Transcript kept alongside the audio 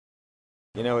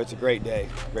You know, it's a great day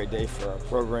for our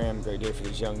program, great day for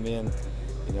these young men.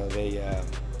 You know,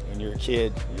 when you're a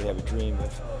kid, you have a dream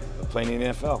of playing in the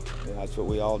NFL. You know, that's what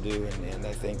we all do, and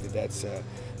I think that's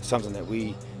something that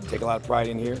we take a lot of pride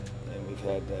in here. And we've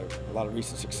had a lot of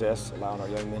recent success allowing our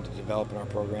young men to develop in our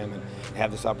program and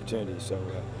have this opportunity. So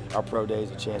our pro day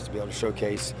is a chance to be able to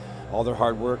showcase all their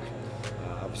hard work,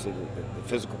 obviously the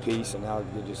physical piece, and now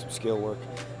just some skill work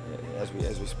as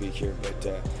we speak here.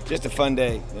 But just a fun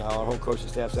day. You know, our whole coaching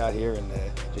staff's out here and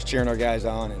just cheering our guys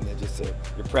on, and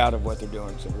you're proud of what they're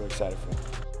doing. So we're excited for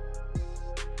them.